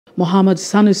Mohammed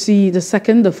Sanusi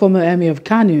II, the former Emir of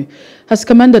Kano, has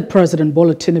commended President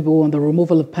Bola Tinubu on the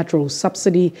removal of petrol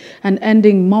subsidy and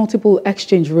ending multiple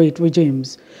exchange rate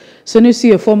regimes.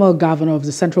 Sanusi, a former governor of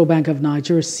the Central Bank of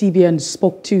Nigeria, CBN,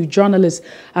 spoke to journalists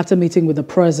after meeting with the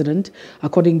president.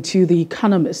 According to The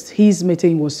Economist, his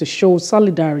meeting was to show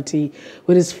solidarity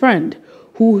with his friend,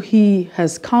 who he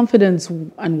has confidence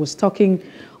and was talking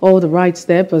all the right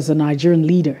step as a Nigerian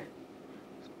leader.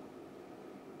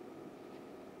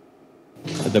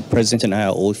 The president and I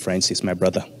are old friends. He's my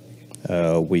brother.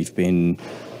 We've been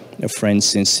friends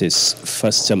since his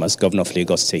first term as governor of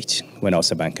Lagos State when I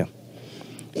was a banker.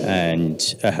 And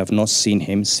I have not seen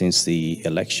him since the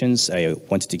elections. I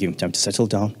wanted to give him time to settle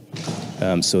down.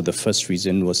 So the first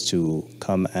reason was to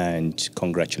come and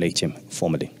congratulate him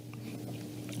formally.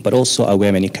 But also I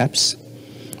wear many caps.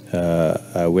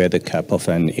 I wear the cap of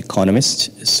an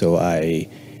economist. So I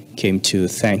came to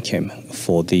thank him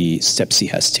for the steps he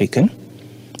has taken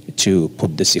to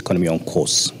put this economy on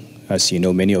course. As you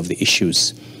know, many of the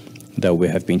issues that we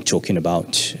have been talking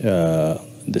about,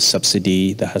 the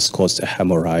subsidy that has caused a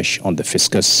hemorrhage on the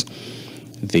fiscus,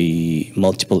 the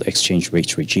multiple exchange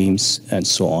rate regimes, and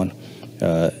so on.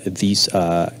 These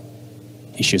are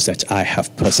issues that I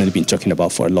have personally been talking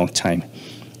about for a long time.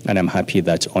 And I'm happy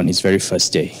that on his very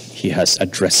first day, he has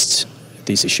addressed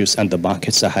these issues and the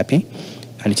markets are happy.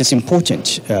 And it is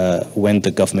important when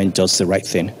the government does the right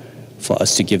thing for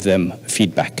us to give them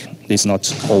feedback. It's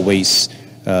not always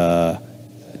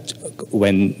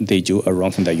when they do a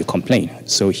wrong thing that you complain.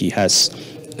 So he has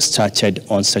started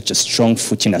on such a strong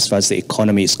footing as far as the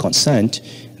economy is concerned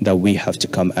that we have to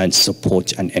come and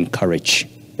support and encourage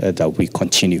that we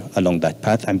continue along that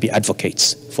path and be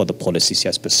advocates for the policies he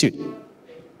has pursued.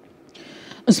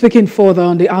 Speaking further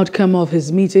on the outcome of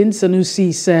his meeting,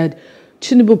 Sanusi said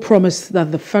Tinubu promised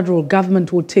that the federal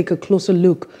government would take a closer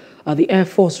look at the Air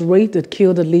Force raid that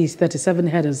killed at least 37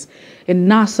 headers in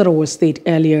Nasarawa State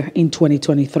earlier in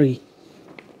 2023.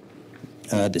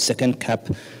 The second cap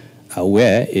I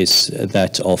wear is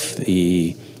that of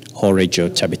the Horejo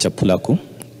Tabita Pulaku,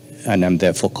 and I'm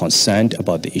therefore concerned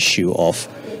about the issue of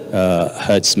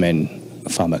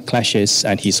herdsmen-farmer clashes,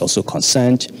 and he's also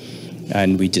concerned,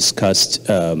 and we discussed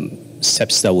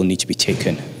steps that will need to be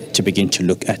taken to begin to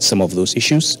look at some of those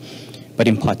issues. But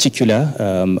in particular,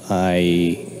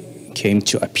 I came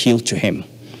to appeal to him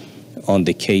on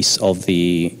the case of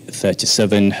the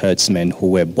 37 herdsmen who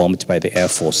were bombed by the Air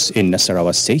Force in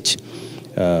Nasarawa State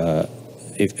a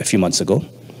few months ago,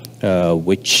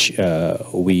 which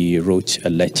we wrote a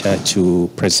letter to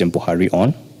President Buhari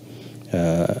on.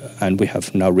 And we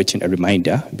have now written a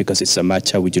reminder because it's a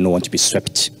matter we do not want to be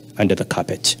swept under the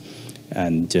carpet.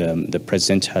 And the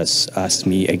president has asked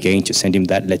me again to send him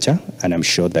that letter, and I'm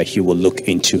sure that he will look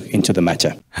into the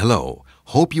matter. Hello.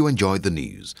 Hope you enjoyed the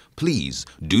news. Please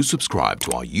do subscribe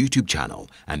to our YouTube channel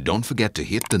and don't forget to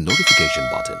hit the notification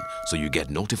button so you get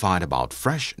notified about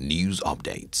fresh news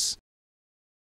updates.